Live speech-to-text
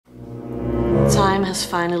has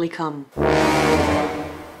finally come.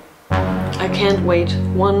 I can't wait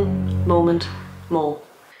one moment more.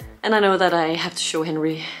 And I know that I have to show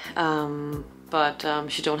Henri, but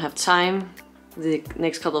she don't have time the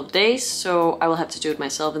next couple of days, so I will have to do it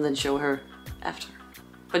myself and then show her after.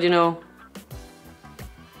 But you know,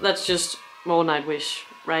 that's just more Nightwish,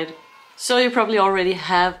 right? So you probably already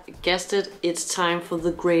have guessed it, it's time for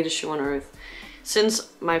the greatest show on earth.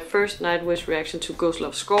 Since my first Nightwish reaction to Ghost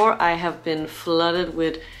Love Score, I have been flooded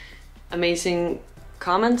with amazing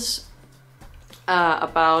comments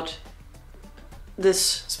about this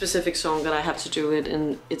specific song that I have to do it,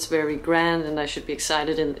 and it's very grand and I should be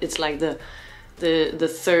excited, and it's like the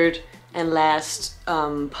third and last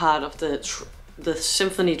part of the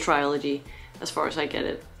symphony trilogy as far as I get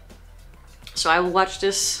it. So I will watch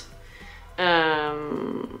this.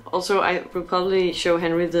 Also I will probably show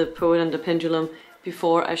Henri the Poet and the Pendulum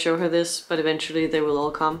before I show her this, but eventually they will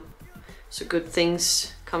all come. So good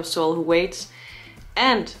things comes to all who wait.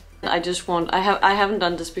 And I just want, I haven't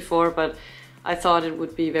done this before, but I thought it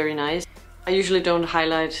would be very nice. I usually don't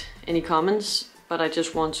highlight any comments, but I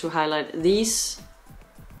just want to highlight these,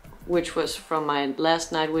 which was from my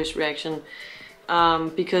last Nightwish reaction,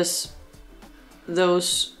 because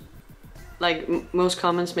those, like most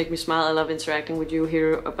comments make me smile. I love interacting with you,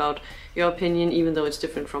 hear about your opinion, even though it's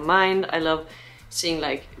different from mine. I love seeing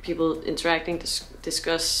like people interacting,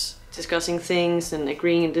 discussing things and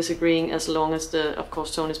agreeing and disagreeing, as long as the, of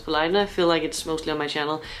course, tone is polite, and I feel like it's mostly on my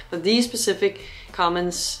channel. But these specific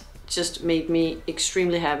comments just made me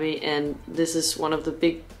extremely happy, and this is one of the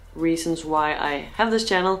big reasons why I have this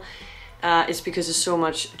channel. It's because it's so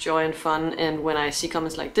much joy and fun, and when I see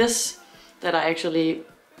comments like this, that I actually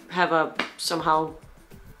have a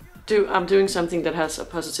I'm doing something that has a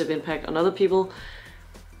positive impact on other people.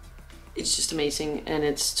 It's just amazing, and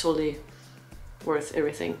it's totally worth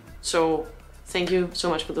everything. So thank you so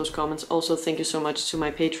much for those comments. Also thank you so much to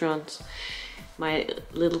my Patreons. My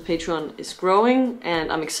little Patreon is growing,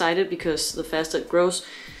 and I'm excited because the faster it grows,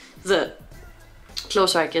 the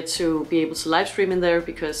closer I get to be able to live stream in there,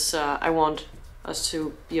 because I want us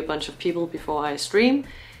to be a bunch of people before I stream.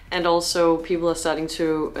 And also people are starting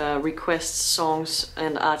to request songs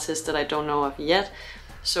and artists that I don't know of yet.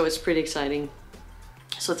 So it's pretty exciting.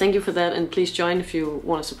 So thank you for that, and please join if you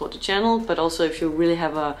want to support the channel, but also if you really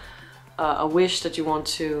have a wish that you want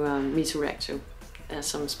to me to react to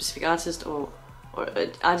some specific artist or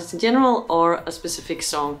artist in general, or a specific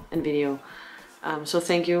song and video. So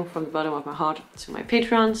thank you from the bottom of my heart to my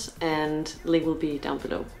Patreons, and the link will be down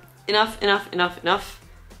below. Enough.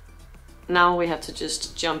 Now we have to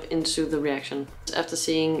just jump into the reaction. After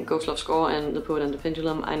seeing Ghost Love Score and The Poet and the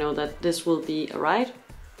Pendulum, I know that this will be a ride.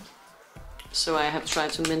 So I have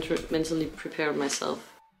tried to mentally prepare myself.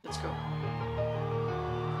 Let's go.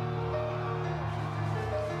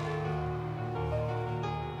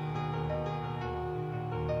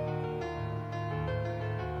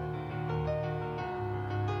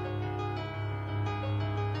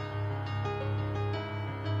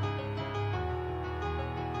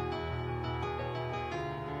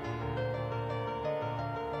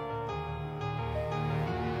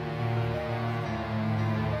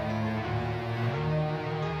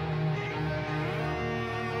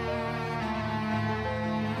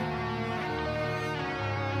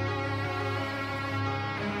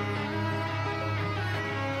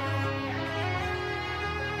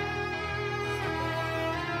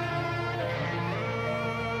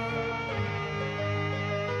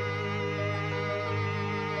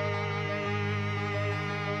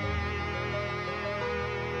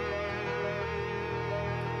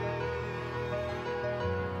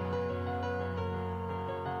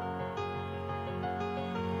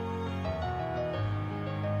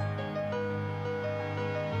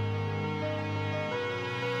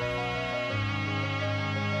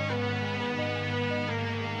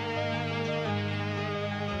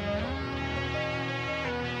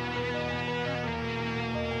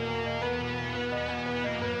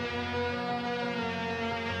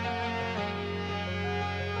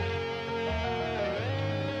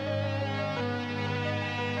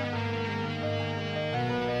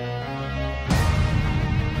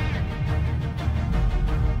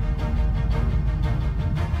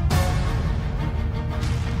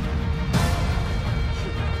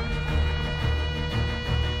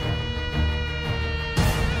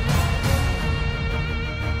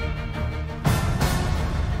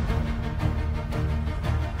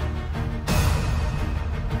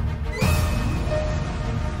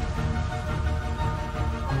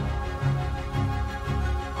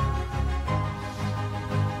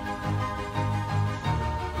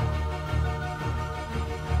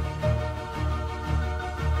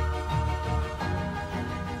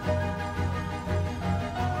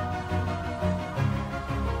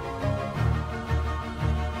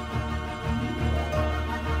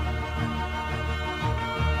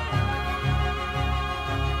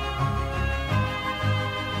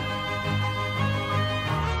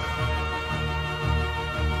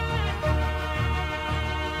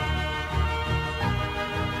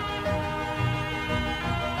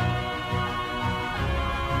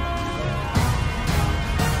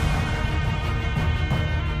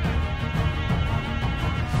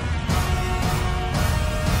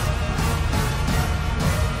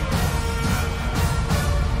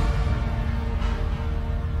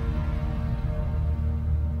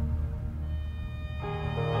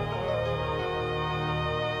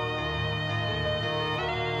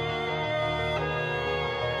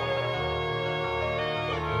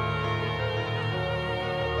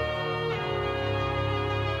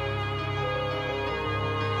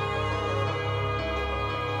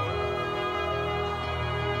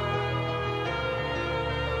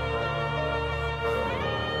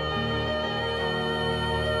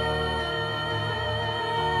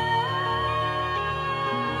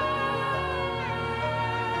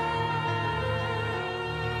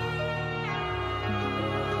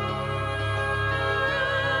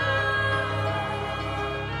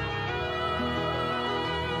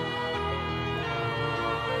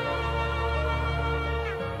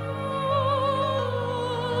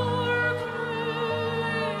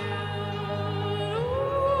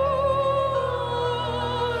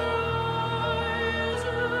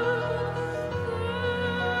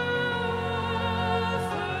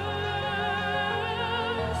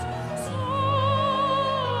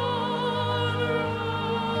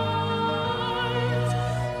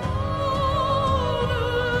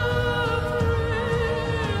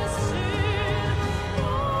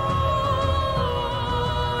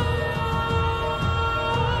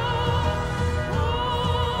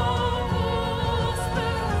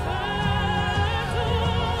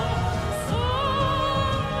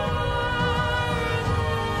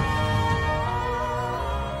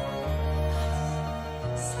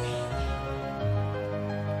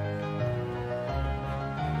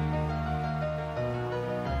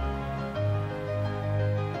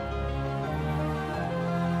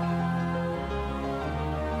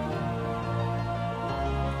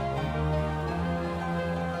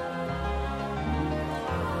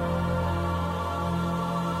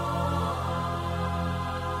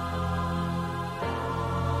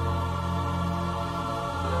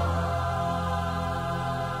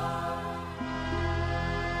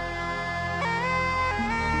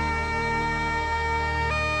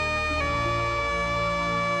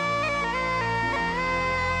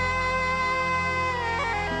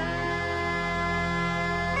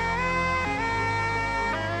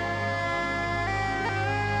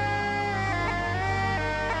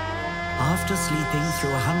 After sleeping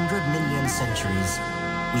through 100 million centuries,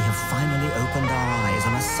 we have finally opened our eyes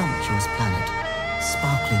on a sumptuous planet,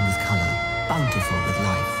 sparkling with color, bountiful with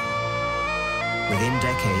life. Within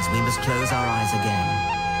decades, we must close our eyes again.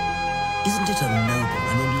 Isn't it a noble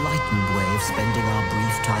and enlightened way of spending our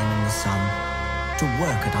brief time in the sun? To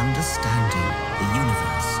work at understanding the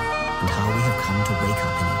universe and how we have come to wake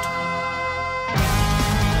up in it.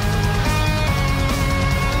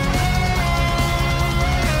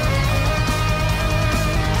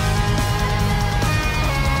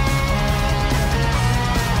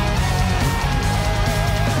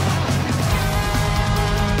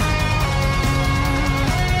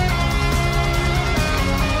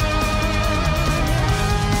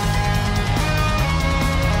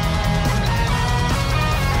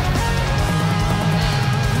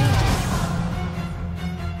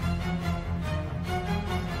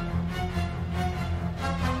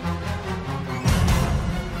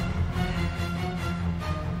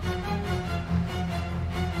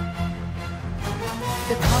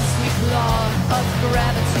 The cosmic law of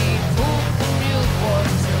gravity pulled the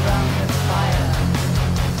newborns around the fire.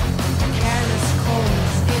 Careless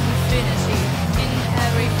calls infinity in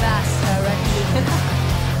every vast direction.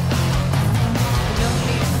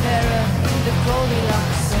 Lonely Pharaoh in the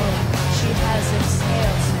Goldilocks zone, she has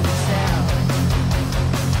exhaled to exhale.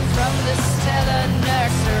 From the stellar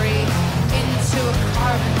nursery into a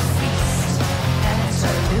carbon feast,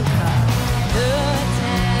 enter Luca, the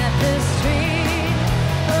tapestry.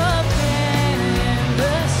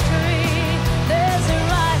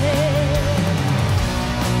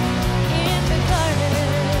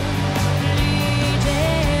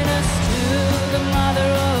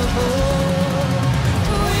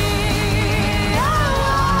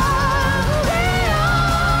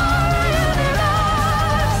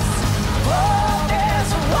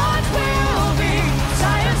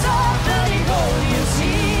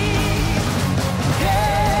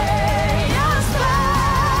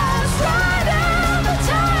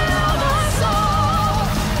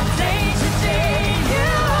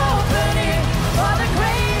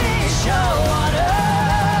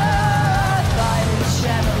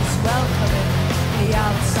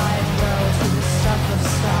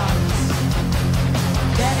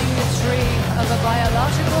 Of a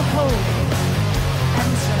biological whole,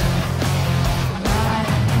 enter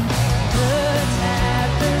the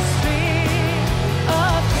tapestry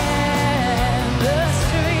of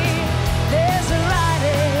chemistry. There's a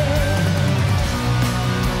writing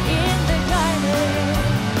in the guiding,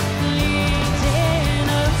 leading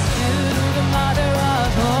us to the mother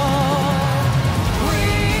of all. We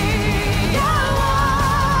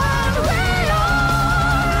are one, we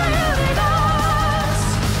are universe.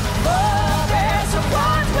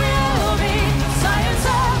 What will be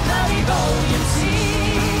science of the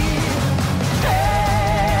evolution? See,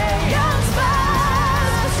 chaos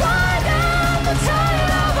fast, right at the tide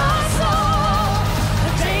of our soul.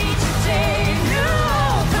 A day-to-day new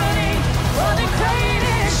opening for the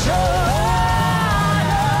greatest show.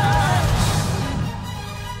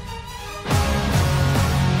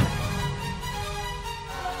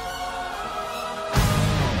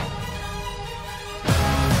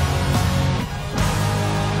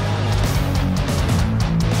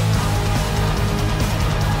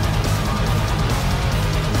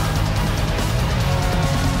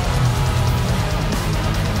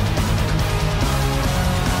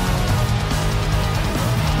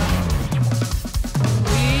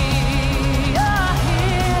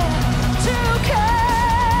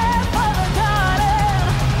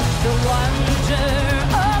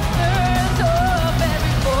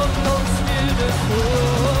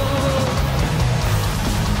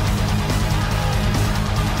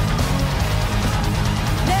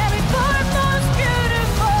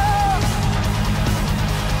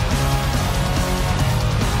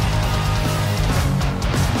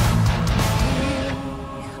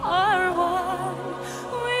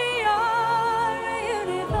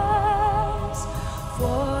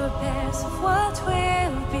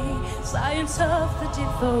 Science of the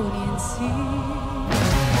Devonian Sea.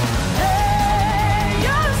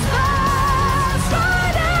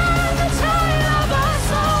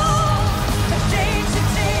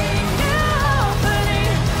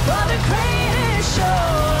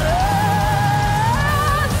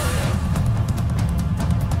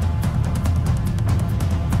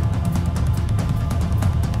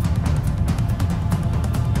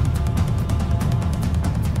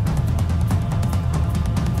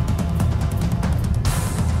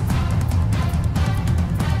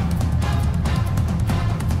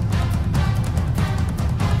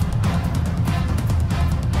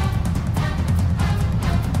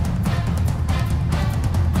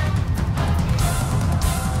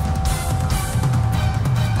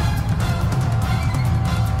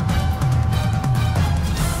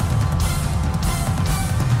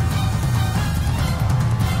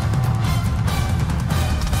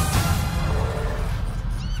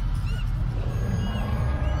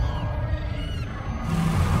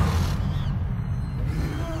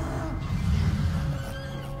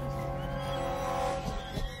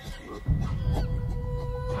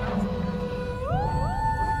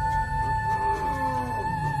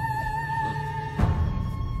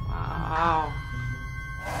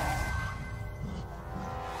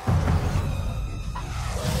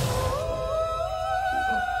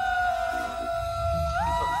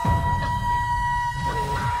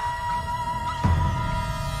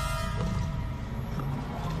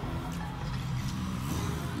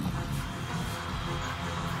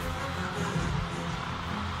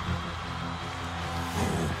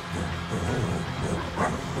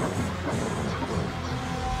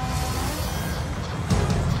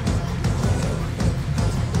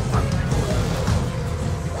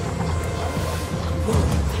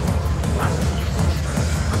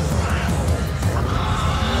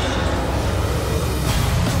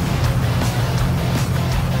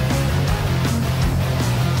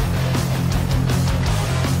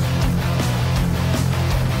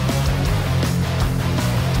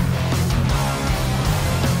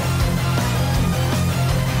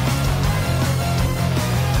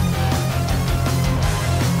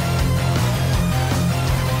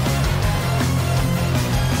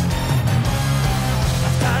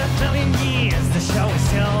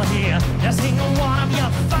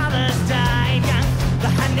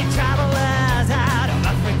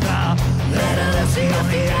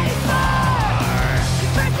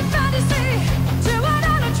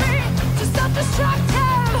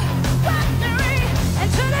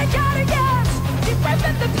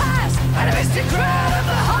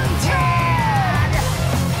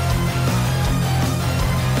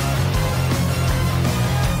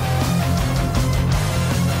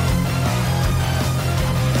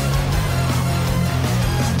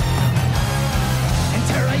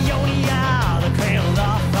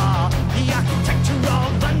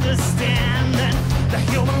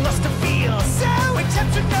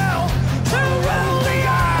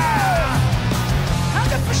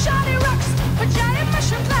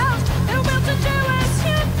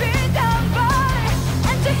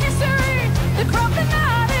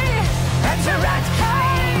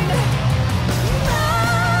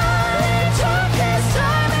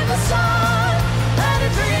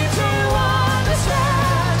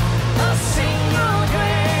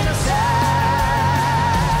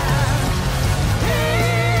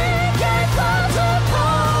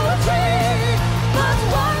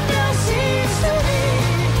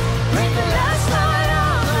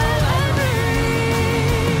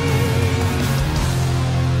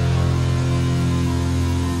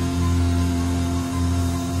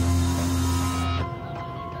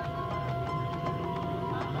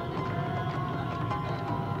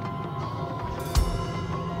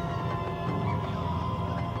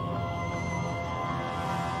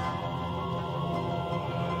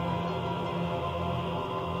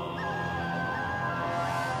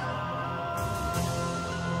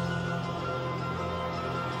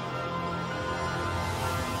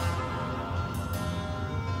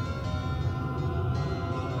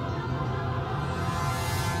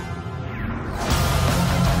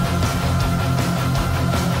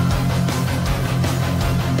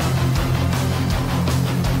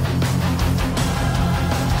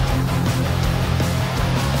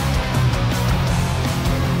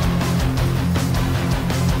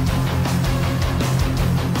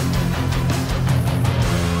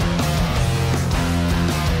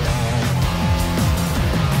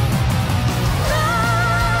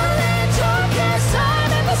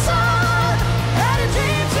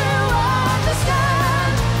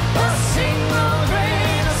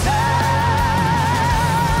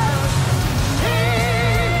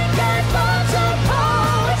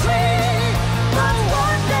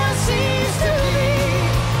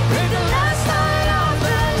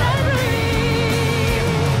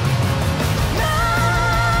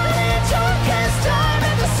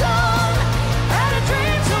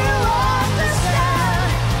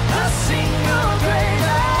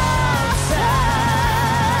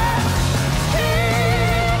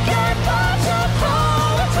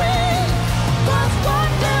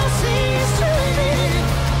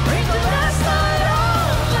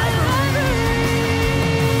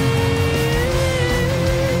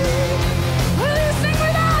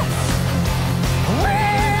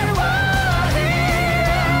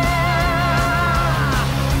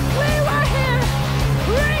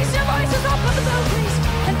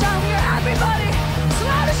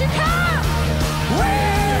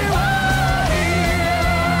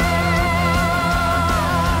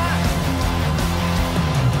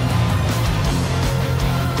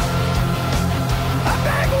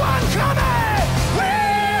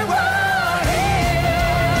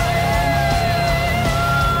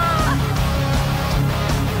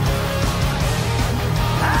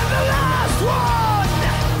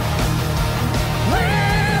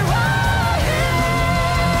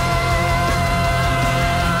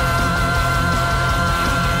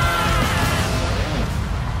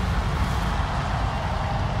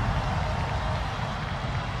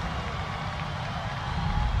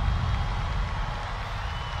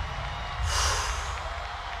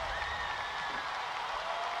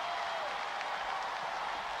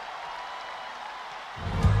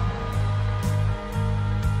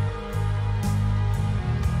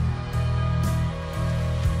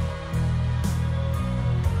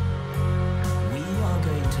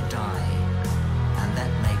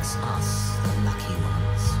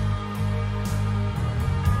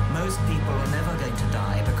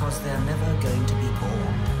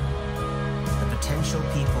 potential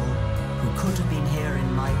people who could have been here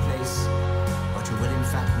in my place, but who will in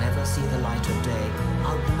fact never see the light of day,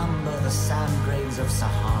 outnumber the sand grains of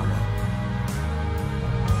Sahara.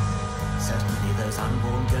 Certainly those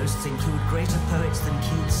unborn ghosts include greater poets than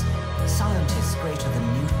Keats, scientists greater than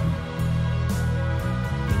Newton.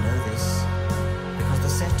 We know this because the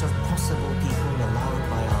set of possible people allowed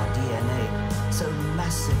by our DNA so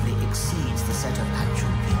massively exceeds the set of actual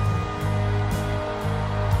people.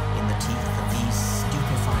 In the teeth of these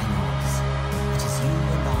stupefying odds, it is you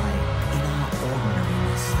and I, in our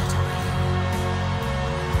ordinariness, that are here.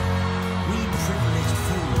 We privileged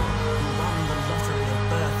few who won the lottery of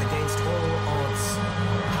birth against all odds.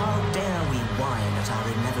 How dare we whine at our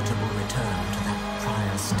inevitable return to that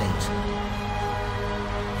prior state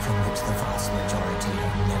from which the vast majority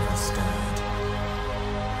have never stirred?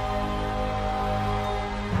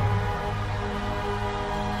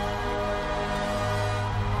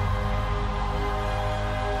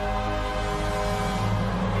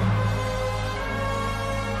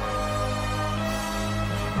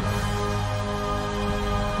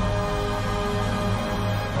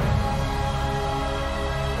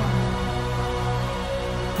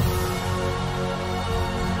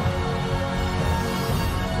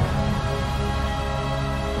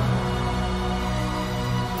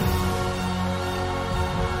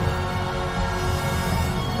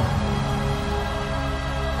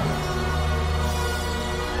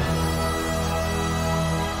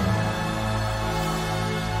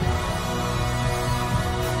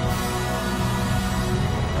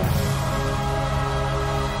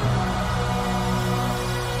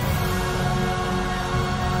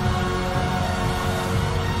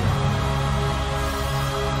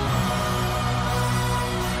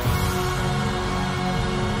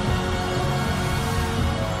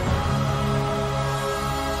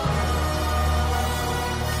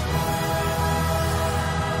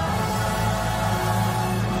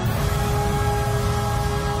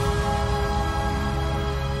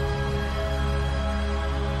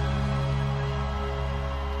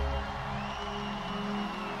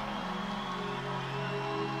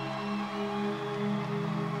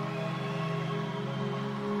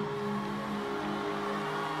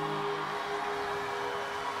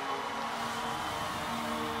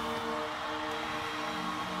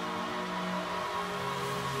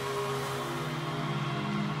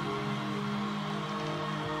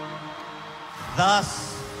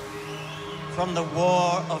 Thus, from the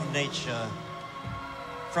war of nature,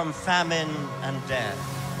 from famine and death,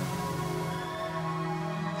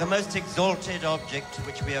 the most exalted object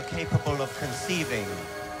which we are capable of conceiving,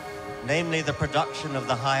 namely the production of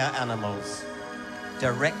the higher animals,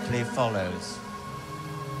 directly follows.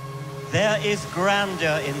 There is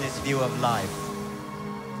grandeur in this view of life,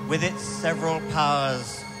 with its several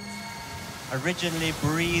powers originally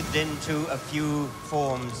breathed into a few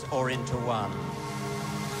forms or into one.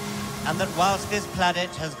 And that whilst this planet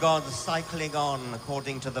has gone cycling on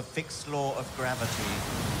according to the fixed law of gravity,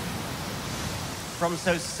 from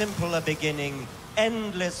so simple a beginning,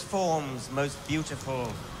 endless forms most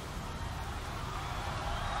beautiful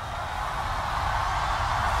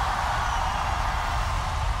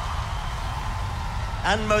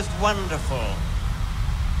and most wonderful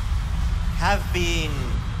have been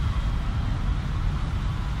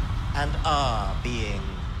and are being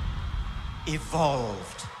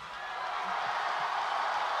evolved.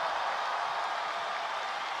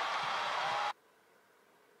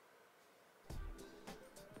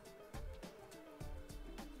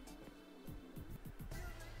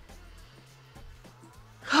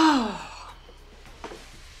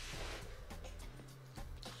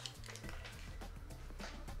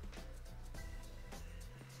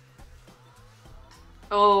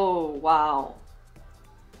 Oh, wow.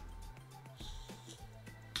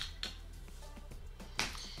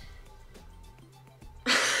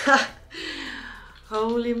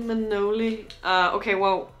 Holy manoli. Okay,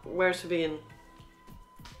 well, where to begin?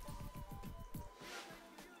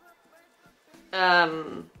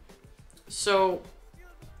 So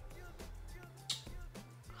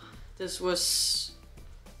this was...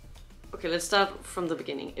 Okay, let's start from the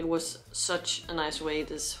beginning. It was such a nice way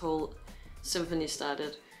this whole symphony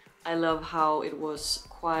started. I love how it was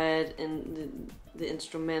quiet and the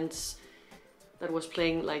instruments that was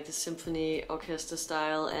playing like the symphony orchestra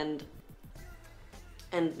style, and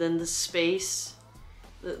then the space,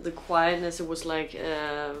 the quietness. It was like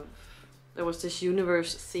there was this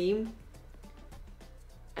universe theme,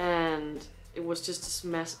 and it was just this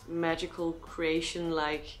magical creation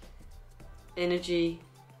like energy,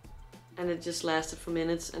 and it just lasted for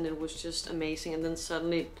minutes, and it was just amazing. And then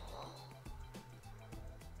suddenly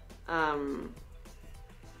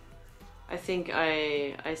I think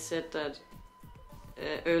I said that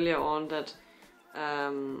earlier on that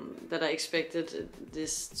that I expected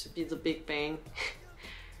this to be the Big Bang,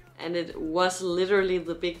 and it was literally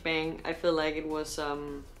the Big Bang. I feel like it was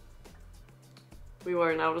we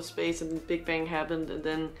were in outer space and the Big Bang happened, and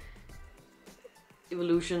then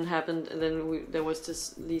evolution happened, and then there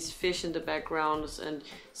was these fish in the background and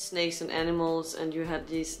snakes and animals, and you had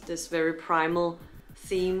this very primal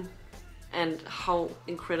theme, and how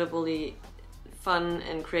incredibly fun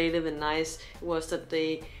and creative and nice it was that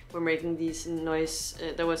they were making these noise.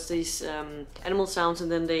 There was these animal sounds, and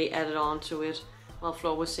then they added on to it while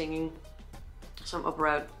Flo was singing some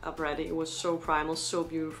operatic. It was so primal, so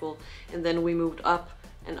beautiful. And then we moved up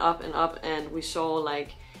and up and up, and we saw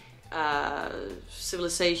like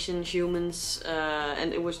civilization, humans,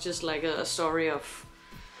 and it was just like a story of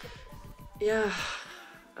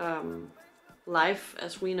life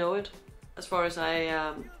as we know it, as far as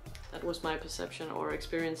that was my perception or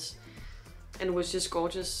experience. And it was just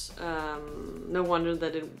gorgeous. No wonder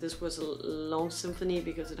that this was a long symphony,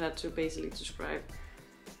 because it had to basically describe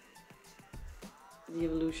the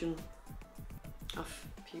evolution of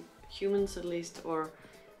humans, at least, or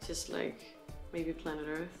just like maybe planet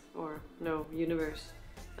Earth, or no, universe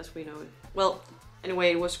as we know it. Well,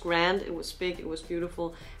 anyway, it was grand, it was big, it was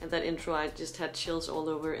beautiful, and that intro I just had chills all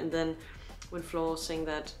over. And then when Flo sang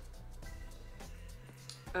that,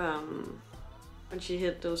 when she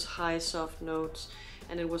hit those high soft notes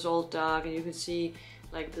and it was all dark and you could see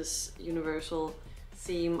like this universal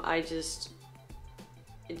theme, it just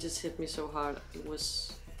hit me so hard. It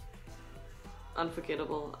was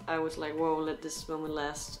unforgettable. I was like, whoa, let this moment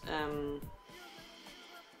last.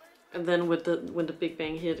 And then when the Big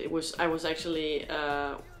Bang hit, I was actually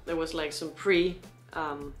there was like some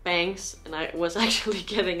bangs, and I was actually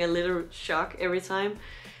getting a little shock every time.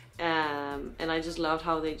 And I just loved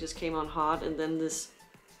how they just came on hard, and then this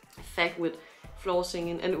effect with Flo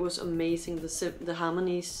singing, and it was amazing. The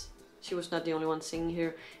harmonies, she was not the only one singing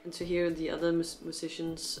here, and to hear the other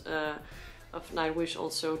musicians of Nightwish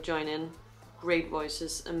also join in, great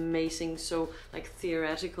voices, amazing, so like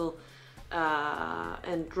theoretical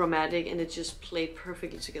and dramatic, and it just played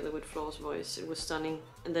perfectly together with Flo's voice. It was stunning.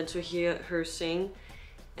 And then to hear her sing,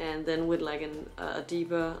 and then with like a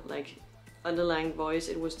deeper like underlying voice,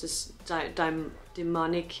 it was this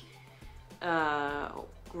demonic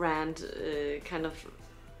grand kind of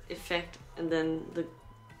effect, and then the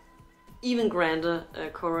even grander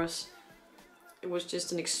chorus. It was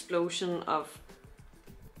just an explosion of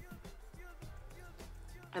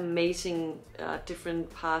amazing different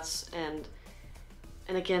parts, and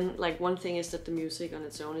again, like, one thing is that the music on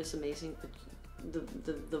its own is amazing, but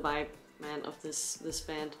the vibe, man, of this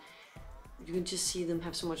band, you can just see them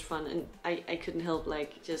have so much fun. And I couldn't help,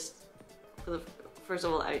 like, just first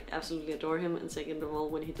of all, I absolutely adore him, and second of all,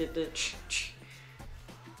 when he did the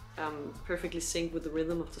perfectly synced with the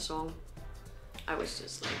rhythm of the song, I was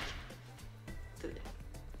just like,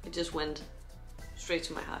 it just went straight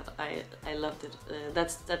to my heart. I loved it.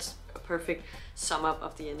 That's a perfect sum up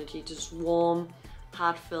of the energy. Just warm,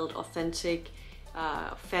 heartfelt, authentic,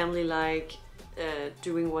 family-like,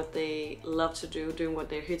 doing what they love to do, doing what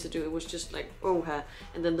they're here to do. It was just like, oh,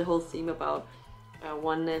 and then the whole theme about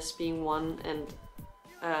oneness, being one, and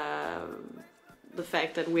the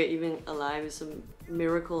fact that we're even alive is a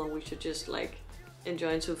miracle, and we should just like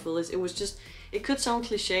enjoy it to the fullest. It was just, it could sound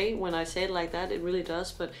cliche when I say it like that, it really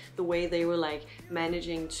does, but the way they were like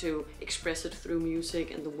managing to express it through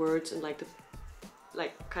music and the words and like the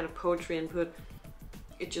kind of poetry input,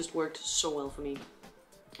 it just worked so well for me.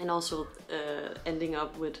 And also ending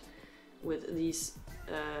up with these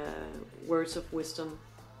words of wisdom,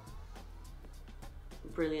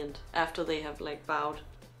 brilliant, after they have like bowed.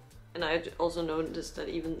 And I also noticed that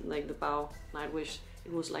even like the bow, Nightwish,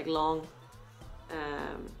 it was like long.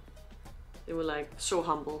 They were like so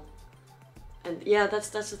humble, and yeah, that's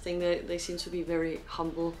the thing. They seem to be very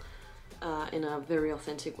humble in a very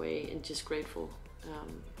authentic way, and just grateful.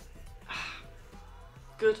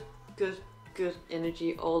 Good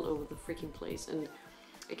energy all over the freaking place. And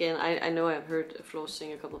again, I know I've heard Flo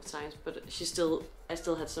sing a couple of times, but I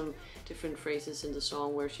still had some different phrases in the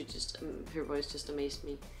song where she just her voice just amazed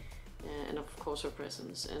me, and of course her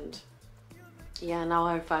presence. And yeah, now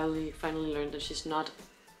I finally learned that she's not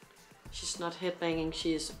headbanging,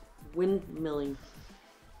 she is windmilling.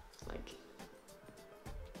 Like,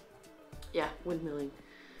 yeah, windmilling.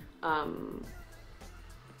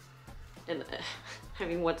 And I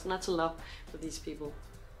mean, what's not to love with these people?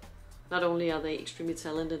 Not only are they extremely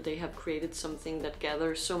talented, they have created something that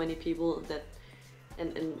gathers so many people that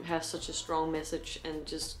and has such a strong message and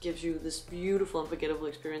just gives you this beautiful, unforgettable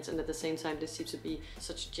experience. And at the same time, they seem to be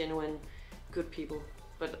such genuine, good people.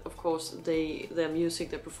 But of course, their music,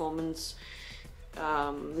 their performance,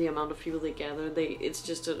 the amount of people they gather, it's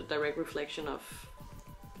just a direct reflection of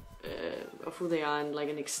who they are, and like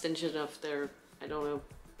an extension of their, I don't know,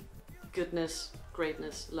 goodness,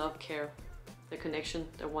 greatness, love, care, their connection,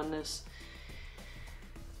 their oneness.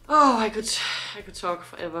 Oh, I could talk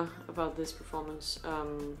forever about this performance.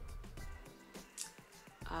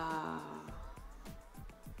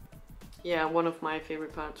 Yeah, one of my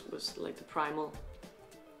favorite parts was like the primal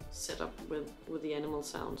setup with the animal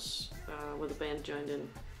sounds, where the band joined in.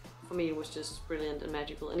 For me, it was just brilliant and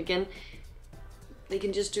magical. And again, they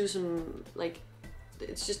can just do some, like,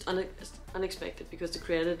 it's just unexpected, because the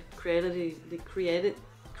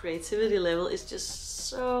creativity level is just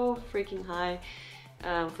so freaking high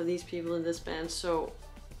for these people in this band. So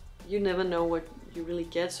you never know what you really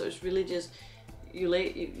get. So it's really just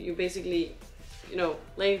you basically, you know,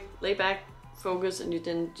 lay back, focus, and you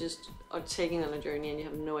then just are taking on a journey, and you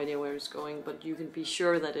have no idea where it's going, but you can be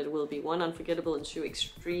sure that it will be, one, unforgettable, and two,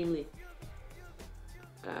 extremely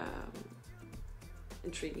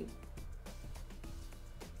intriguing.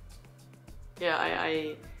 Yeah,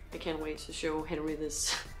 I can't wait to show Henri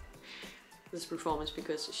this performance,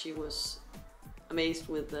 because she was amazed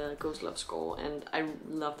with the Ghost Love score, and I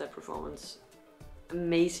love that performance.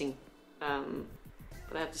 Amazing.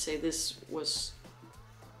 But I have to say, this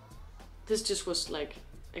just was like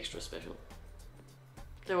extra special.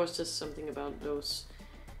 There was just something about those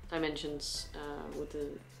dimensions with the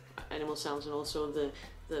animal sounds, and also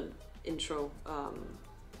the intro on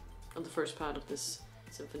the first part of this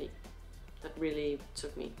symphony that really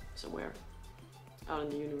took me somewhere out in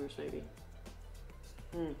the universe, maybe.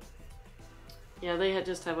 Yeah, they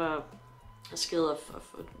just have a skill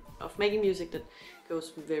of making music that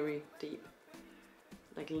goes very deep,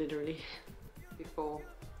 like literally before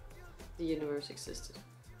the universe existed.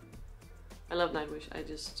 I love Nightwish, I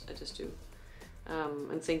just do.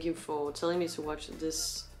 And thank you for telling me to watch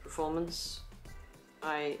this performance.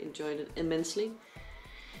 I enjoyed it immensely.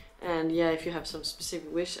 And yeah, if you have some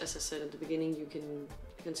specific wish, as I said at the beginning, you can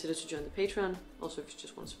consider to join the Patreon. Also, if you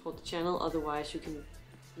just want to support the channel. Otherwise, you can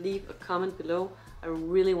leave a comment below. I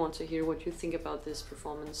really want to hear what you think about this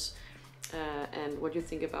performance, and what you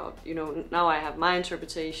think about, you know, now I have my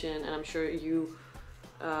interpretation, and I'm sure you,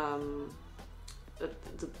 the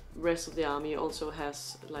rest of the army also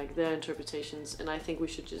has like their interpretations, and I think we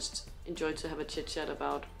should just enjoy to have a chit chat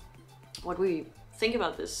about what we think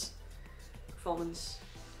about this performance.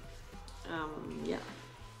 Yeah,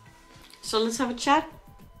 so let's have a chat,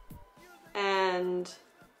 and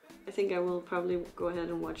I think I will probably go ahead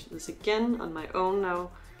and watch this again on my own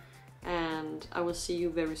now, and I will see you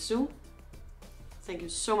very soon. Thank you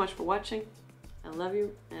so much for watching. I love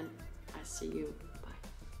you, and I see you